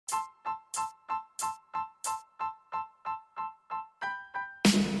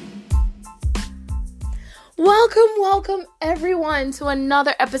Welcome everyone to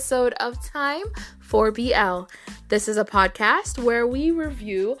another episode of Time for BL. This is a podcast where we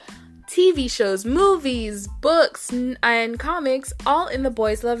review TV shows, movies, books, and comics, all in the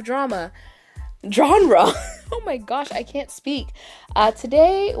boys love drama genre. Oh my gosh, I can't speak.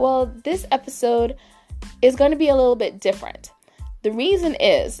 This episode is going to be a little bit different. The reason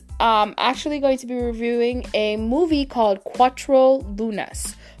is I'm actually going to be reviewing a movie called Cuatro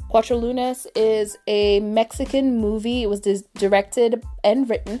Lunas. Cuatro Lunas is a Mexican movie. It was directed and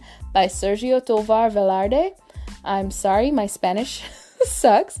written by Sergio Tovar Velarde. I'm sorry, my Spanish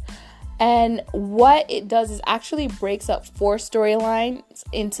sucks. And what it does is actually breaks up 4 storylines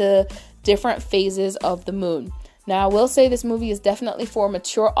into different phases of the moon. Now, I will say this movie is definitely for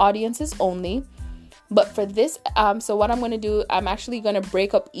mature audiences only. But for this, so what I'm going to do, I'm actually going to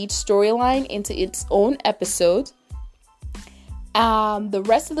break up each storyline into its own episodes. The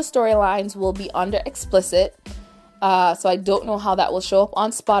rest of the storylines will be under explicit. So I don't know how that will show up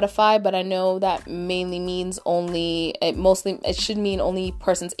on Spotify, but I know that mainly means it should mean only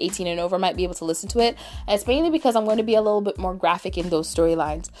persons 18 and over might be able to listen to it. And it's mainly because I'm going to be a little bit more graphic in those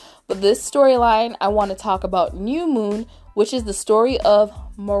storylines. But this storyline, I want to talk about New Moon, which is the story of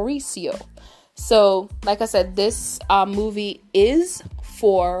Mauricio. So, like I said, this movie is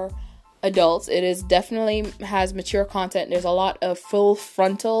for adults. It is definitely has mature content. There's a lot of full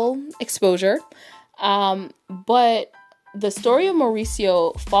frontal exposure. But the story of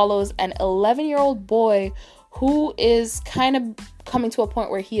Mauricio follows an 11-year-old boy who is kind of coming to a point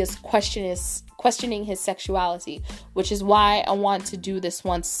where he is questioning his sexuality, which is why I want to do this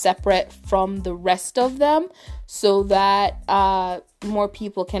one separate from the rest of them so that more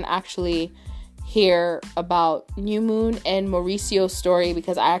people can actually hear about New Moon and Mauricio's story,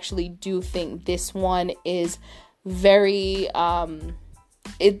 because I actually do think this one is very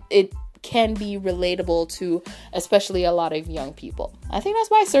it can be relatable to especially a lot of young people. I think that's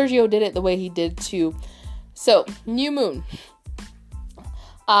why Sergio did it the way he did too. So, New Moon.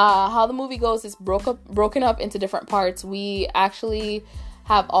 How the movie goes is broken up into different parts. We actually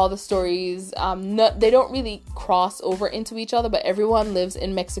have all the stories. They don't really cross over into each other, but everyone lives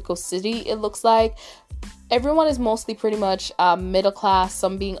in Mexico City, it looks like. Everyone is mostly pretty much middle class,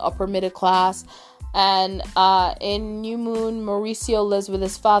 some being upper middle class. And in New Moon, Mauricio lives with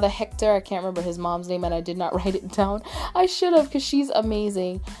his father, Hector. I can't remember his mom's name, and I did not write it down. I should have, because she's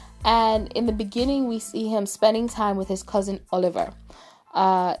amazing. And in the beginning, we see him spending time with his cousin, Oliver.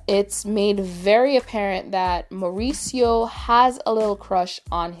 It's made very apparent that Mauricio has a little crush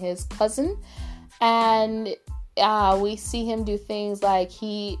on his cousin, and we see him do things like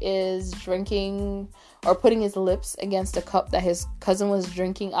he is drinking or putting his lips against a cup that his cousin was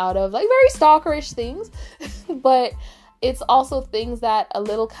drinking out of, like very stalkerish things. But it's also things that a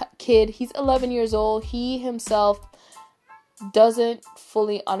little kid, he's 11 years old, he himself doesn't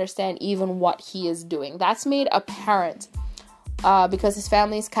fully understand even what he is doing. That's made apparent. Because his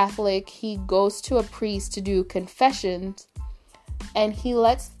family is Catholic, he goes to a priest to do confessions, and he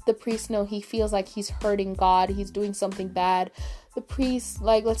lets the priest know he feels like he's hurting God, he's doing something bad. The priest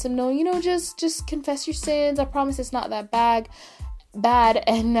lets him know, just confess your sins. I promise it's not that bad.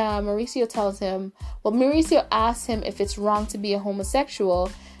 And Mauricio asks him if it's wrong to be a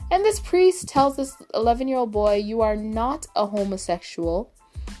homosexual, and this priest tells this 11-year-old boy, you are not a homosexual.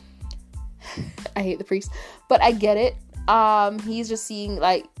 I hate the priest, but I get it. He's just seeing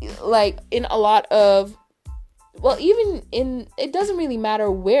like in a lot of, even in, it doesn't really matter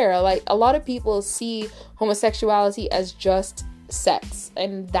where, a lot of people see homosexuality as just sex,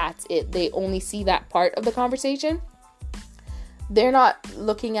 and that's it. They only see that part of the conversation. They're not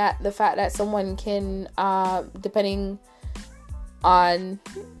looking at the fact that someone can, depending on,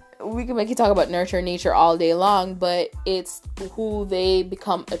 we can make you talk about nurture nature all day long, but it's who they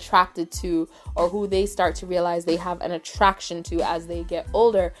become attracted to, or who they start to realize they have an attraction to as they get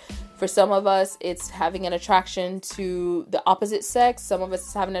older. For some of us, it's having an attraction to the opposite sex. Some of us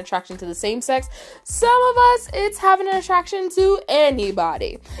is having an attraction to the same sex. Some of us, it's having an attraction to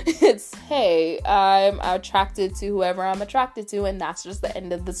anybody. It's, hey, I'm attracted to whoever I'm attracted to, and that's just the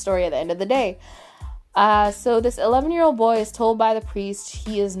end of the story at the end of the day. So this 11-year-old boy is told by the priest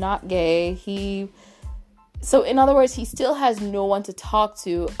he is not gay. So in other words, he still has no one to talk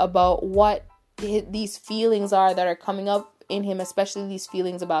to about what these feelings are that are coming up in him, especially these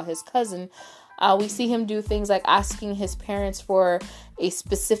feelings about his cousin. We see him do things like asking his parents for a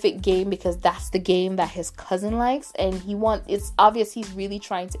specific game because that's the game that his cousin likes, and it's obvious he's really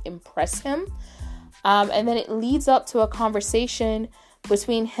trying to impress him. And then it leads up to a conversation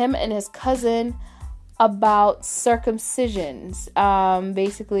between him and his cousin about circumcisions.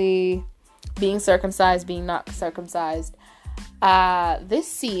 Basically, being circumcised, being not circumcised. This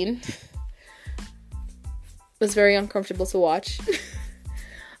scene was very uncomfortable to watch.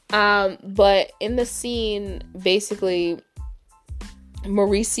 But in the scene, basically,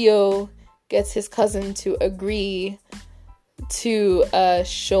 Mauricio gets his cousin to agree to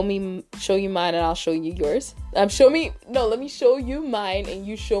show you mine and I'll show you yours. Let me show you mine and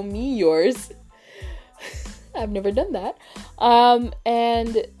you show me yours. I've never done that.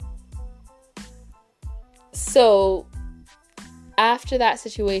 And so after that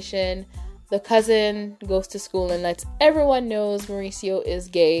situation, the cousin goes to school and lets everyone knows Mauricio is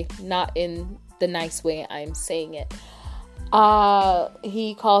gay, not in the nice way I'm saying it.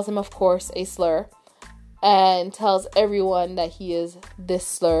 He calls him, of course, a slur and tells everyone that he is this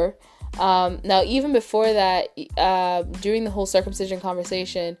slur. Now, even before that, during the whole circumcision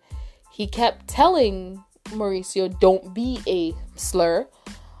conversation, he kept telling Mauricio, don't be a slur.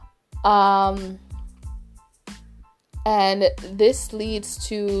 And this leads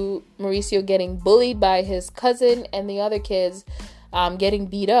to Mauricio getting bullied by his cousin and the other kids, getting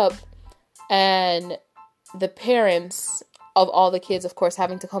beat up, and the parents of all the kids, of course,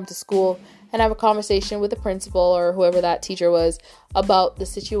 having to come to school and have a conversation with the principal or whoever that teacher was about the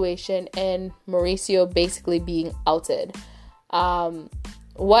situation, and Mauricio basically being outed.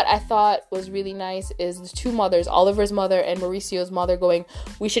 What I thought was really nice is the two mothers, Oliver's mother and Mauricio's mother, going,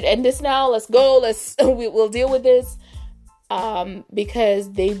 we should end this now, let's go, we'll deal with this.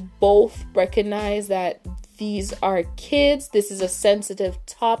 Because they both recognize that these are kids, this is a sensitive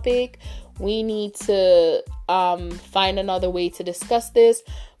topic, we need to find another way to discuss this.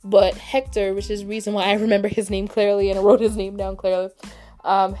 But Hector, which is the reason why I remember his name clearly and I wrote his name down clearly,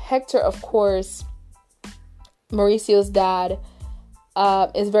 Hector, of course, Mauricio's dad,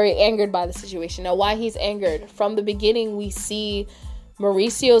 is very angered by the situation. Now, why he's angered? From the beginning, we see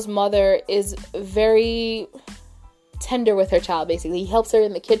Mauricio's mother is very tender with her child. Basically, he helps her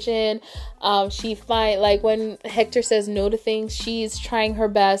in the kitchen. Like when Hector says no to things, she's trying her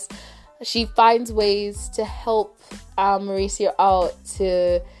best. She finds ways to help Mauricio out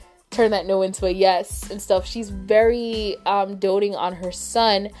to turn that no into a yes and stuff. She's very doting on her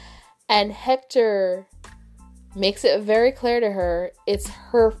son, and Hector makes it very clear to her it's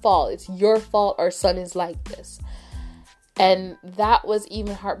her fault. It's your fault our son is like this. And that was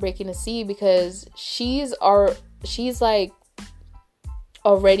even heartbreaking to see, because she's like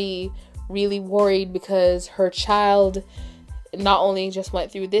already really worried because her child not only just went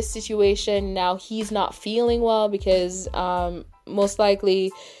through this situation, now he's not feeling well because most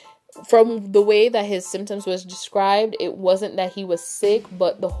likely from the way that his symptoms was described, it wasn't that he was sick,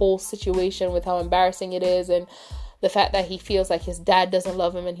 but the whole situation with how embarrassing it is, and the fact that he feels like his dad doesn't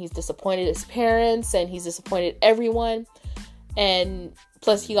love him, and he's disappointed his parents, and he's disappointed everyone. And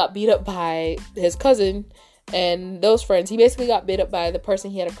plus he got beat up by his cousin and those friends. He basically got beat up by the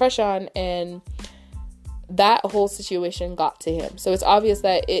person he had a crush on, and that whole situation got to him. So it's obvious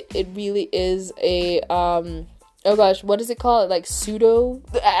that it really is a oh gosh, what does it call it? Like pseudo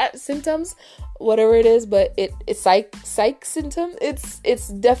symptoms, whatever it is, but it's psych symptom. It's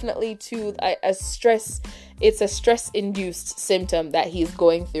definitely a stress. It's a stress induced symptom that he's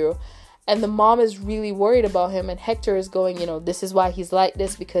going through. And the mom is really worried about him, and Hector is going, this is why he's like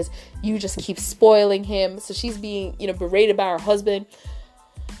this, because you just keep spoiling him. So she's being, berated by her husband,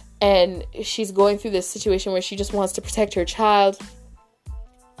 and she's going through this situation where she just wants to protect her child.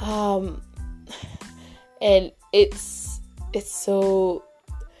 And it's so,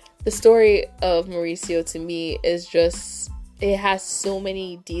 the story of Mauricio to me is just, it has so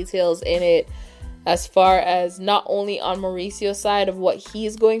many details in it, as far as not only on Mauricio's side of what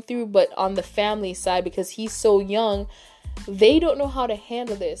he's going through, but on the family side, because he's so young, they don't know how to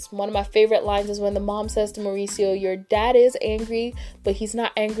handle this. One of my favorite lines is when the mom says to Mauricio, your dad is angry, but he's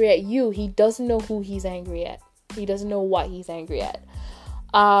not angry at you. He doesn't know who he's angry at. He doesn't know what he's angry at.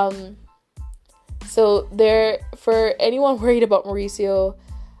 So for anyone worried about Mauricio,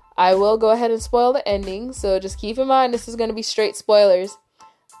 I will go ahead and spoil the ending. So just keep in mind, this is going to be straight spoilers.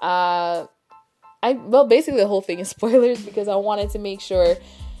 Basically the whole thing is spoilers, because I wanted to make sure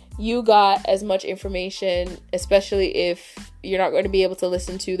you got as much information, especially if you're not going to be able to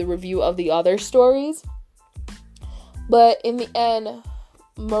listen to the review of the other stories. But in the end,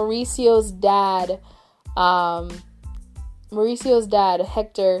 Mauricio's dad,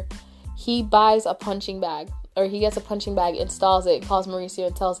 Hector, he buys a punching bag, or he gets a punching bag, installs it, calls Mauricio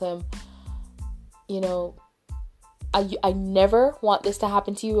and tells him, I never want this to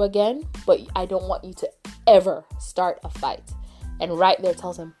happen to you again, but I don't want you to ever start a fight. And right there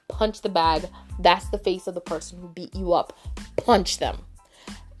tells him, punch the bag. That's the face of the person who beat you up. Punch them.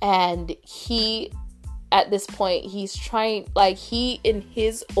 And he, at this point, he's trying, like, he in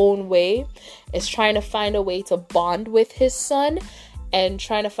his own way is trying to find a way to bond with his son, and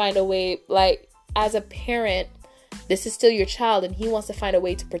trying to find a way, like, as a parent, this is still your child, and he wants to find a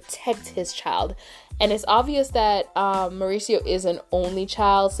way to protect his child. And it's obvious that Mauricio is an only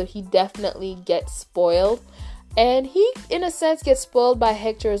child, so he definitely gets spoiled. And he, in a sense, gets spoiled by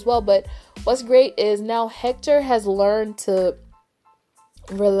Hector as well. But what's great is now Hector has learned to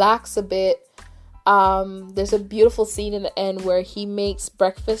relax a bit. There's a beautiful scene in the end where he makes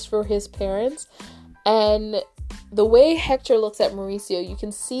breakfast for his parents. And the way Hector looks at Mauricio, you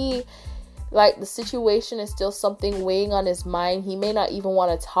can see, like, the situation is still something weighing on his mind. He may not even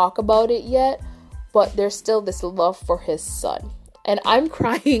want to talk about it yet, but there's still this love for his son. And I'm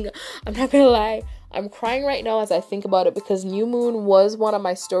crying. I'm not gonna lie. I'm crying right now as I think about it, because New Moon was one of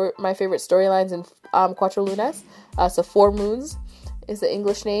my favorite storylines in Cuatro Lunas. So 4 Moons is the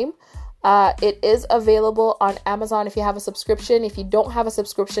English name. It is available on Amazon if you have a subscription. If you don't have a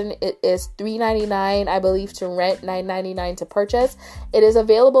subscription, it is $3.99, I believe, to rent, $9.99 to purchase. It is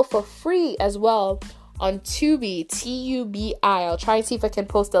available for free as well on Tubi, Tubi. I'll try and see if I can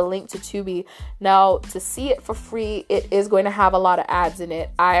post a link to Tubi. Now, to see it for free, it is going to have a lot of ads in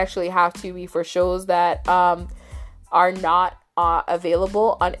it. I actually have Tubi for shows that are not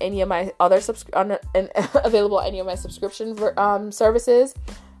available on any of my other available on any of my subscription services.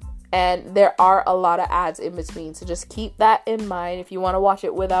 And there are a lot of ads in between. So just keep that in mind. If you want to watch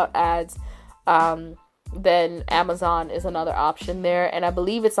it without ads, then Amazon is another option there. And I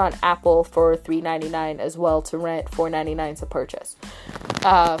believe it's on Apple for $3.99 as well to rent, $4.99 to purchase.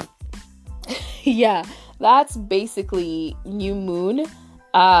 Yeah, that's basically New Moon.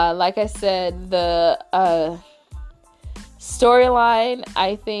 Like I said, the storyline,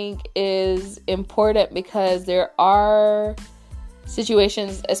 I think, is important because there are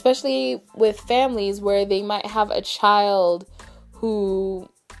situations, especially with families, where they might have a child who,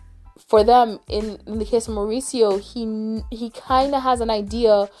 for them, in the case of Mauricio, he kind of has an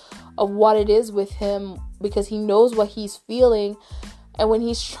idea of what it is with him, because he knows what he's feeling. And when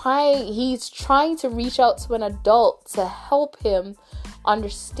he's trying to reach out to an adult to help him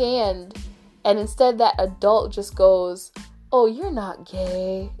understand, and instead that adult just goes, "Oh, you're not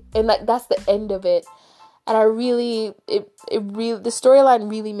gay," and like that's the end of it. And the storyline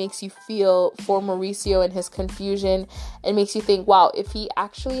really makes you feel for Mauricio and his confusion, and makes you think, wow, if he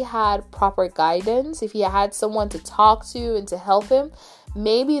actually had proper guidance, if he had someone to talk to and to help him,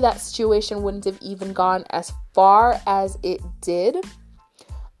 maybe that situation wouldn't have even gone as far as it did,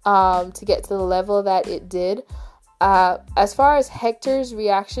 to get to the level that it did. As far as Hector's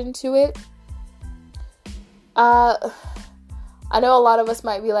reaction to it, I know a lot of us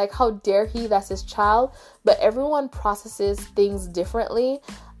might be like, how dare he? That's his child. But everyone processes things differently.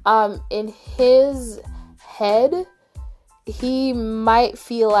 In his head, he might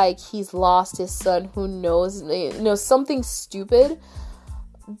feel like he's lost his son. Who knows? Something stupid.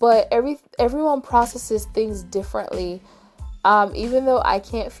 But everyone processes things differently. Even though I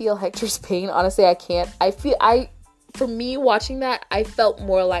can't feel Hector's pain, honestly, I can't. For me, watching that, I felt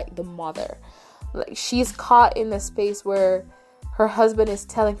more like the mother. Like, she's caught in the space where her husband is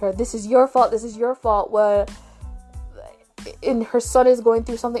telling her, this is your fault, and her son is going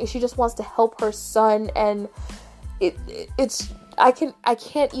through something, and she just wants to help her son. And I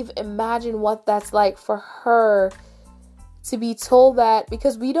can't even imagine what that's like for her to be told that,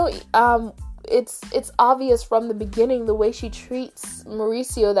 because we don't, it's obvious from the beginning, the way she treats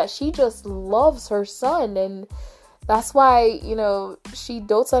Mauricio, that she just loves her son, and that's why, she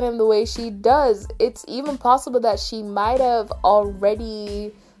dotes on him the way she does. It's even possible that she might have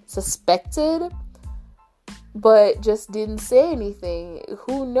already suspected, but just didn't say anything.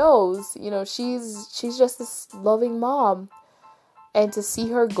 Who knows? She's just this loving mom. And to see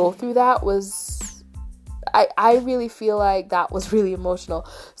her go through that was, I really feel like that was really emotional.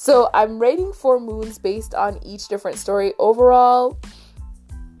 So I'm rating 4 moons based on each different story. Overall,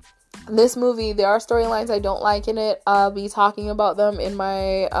 this movie, there are storylines I don't like in it. I'll be talking about them in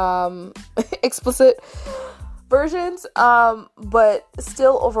my explicit versions. But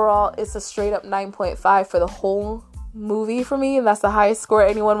still, overall, it's a straight up 9.5 for the whole movie for me. And that's the highest score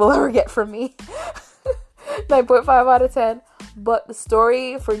anyone will ever get from me. 9.5 out of 10. But the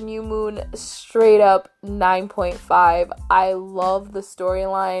story for New Moon, straight up 9.5. I love the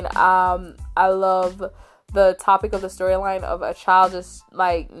storyline. I love the topic of the storyline of a child just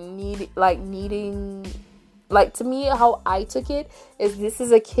needing, to me, how I took it is, this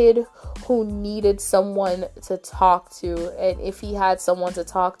is a kid who needed someone to talk to, and if he had someone to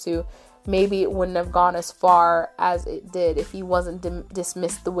talk to, maybe it wouldn't have gone as far as it did if he wasn't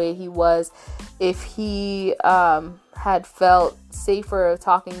dismissed the way he was, if he had felt safer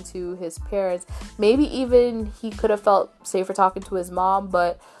talking to his parents. Maybe even he could have felt safer talking to his mom,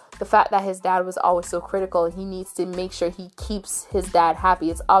 but the fact that his dad was always so critical, he needs to make sure he keeps his dad happy.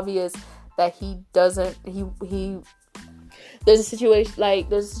 It's obvious that he doesn't, there's a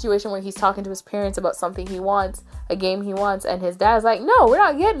situation where he's talking to his parents about something he wants, a game he wants, and his dad's like, no, we're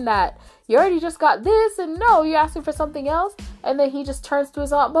not getting that. You already just got this, and no, you're asking for something else. And then he just turns to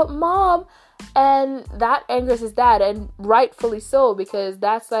his aunt, but mom, and that angers his dad, and rightfully so, because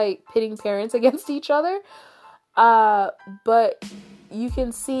that's like pitting parents against each other. But you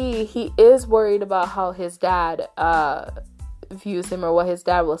can see he is worried about how his dad views him, or what his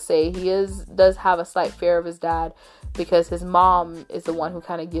dad will say. He does have a slight fear of his dad, because his mom is the one who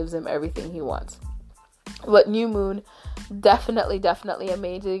kind of gives him everything he wants. But New Moon, definitely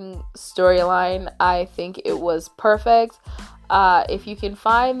amazing storyline. I think it was perfect. If you can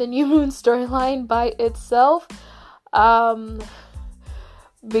find the New Moon storyline by itself,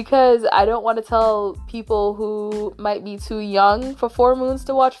 because I don't want to tell people who might be too young for Four Moons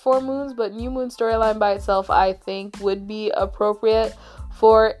to watch Four Moons, but New Moon storyline by itself, I think, would be appropriate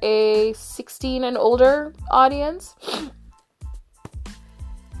for a 16 and older audience.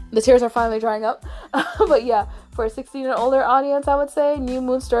 The tears are finally drying up. But yeah, for a 16 and older audience, I would say New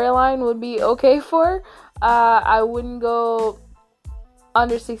Moon storyline would be okay for. I wouldn't go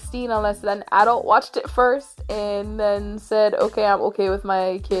under 16 unless an adult watched it first and then said, okay, I'm okay with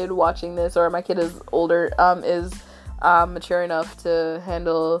my kid watching this, or my kid is older, is mature enough to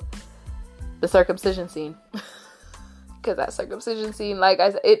handle the circumcision scene. Because that circumcision scene, like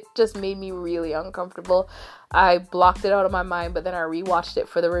I said, it just made me really uncomfortable. I blocked it out of my mind, but then I rewatched it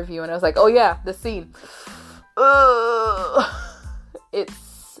for the review, and I was like, oh yeah, the scene.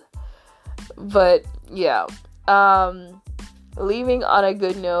 But yeah. Leaving on a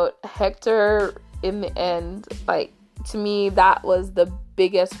good note, Hector, in the end, like, to me, that was the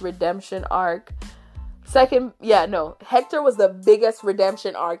biggest redemption arc. Hector was the biggest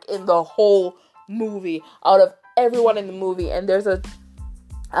redemption arc in the whole movie, out of everyone in the movie. And there's the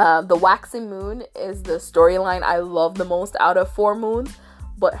Waxing Moon is the storyline I love the most out of Four Moons,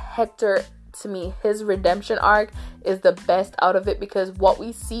 but Hector, to me, his redemption arc is the best out of it, because what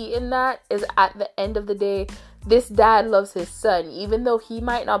we see in that is, at the end of the day, this dad loves his son. Even though he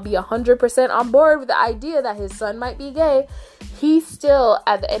might not be 100% on board with the idea that his son might be gay, he still,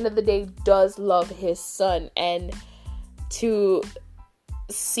 at the end of the day, does love his son. And to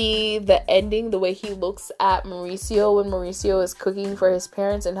see the ending, the way he looks at Mauricio when Mauricio is cooking for his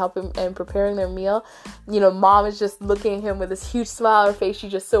parents and helping and preparing their meal, mom is just looking at him with this huge smile on her face.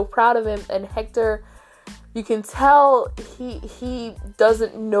 She's just so proud of him. And Hector, you can tell he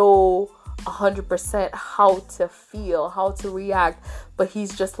doesn't know 100% how to feel, how to react, but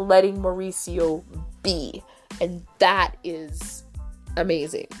he's just letting Mauricio be, and that is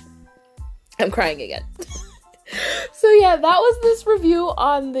amazing. I'm crying again. So yeah, that was this review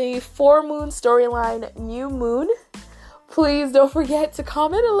on the Four Moon storyline, New Moon. Please don't forget to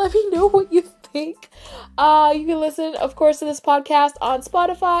comment and let me know what you think. You can listen, of course, to this podcast on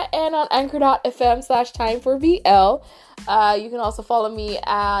Spotify and on anchor.fm/time4VL. You can also follow me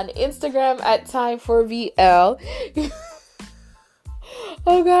on Instagram at time4VL.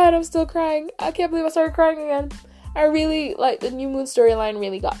 Oh god, I'm still crying. I can't believe I started crying again. I really, the New Moon storyline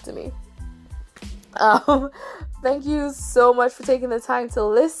really got to me. Thank you so much for taking the time to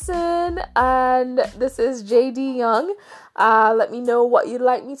listen. And this is JD Young. Let me know what you'd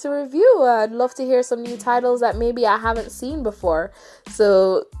like me to review. I'd love to hear some new titles that maybe I haven't seen before.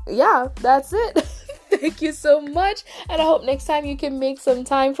 So yeah, that's it. Thank you so much. And I hope next time you can make some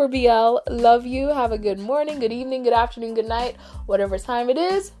time for BL. Love you. Have a good morning, good evening, good afternoon, good night, whatever time it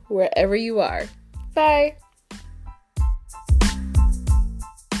is, wherever you are. Bye.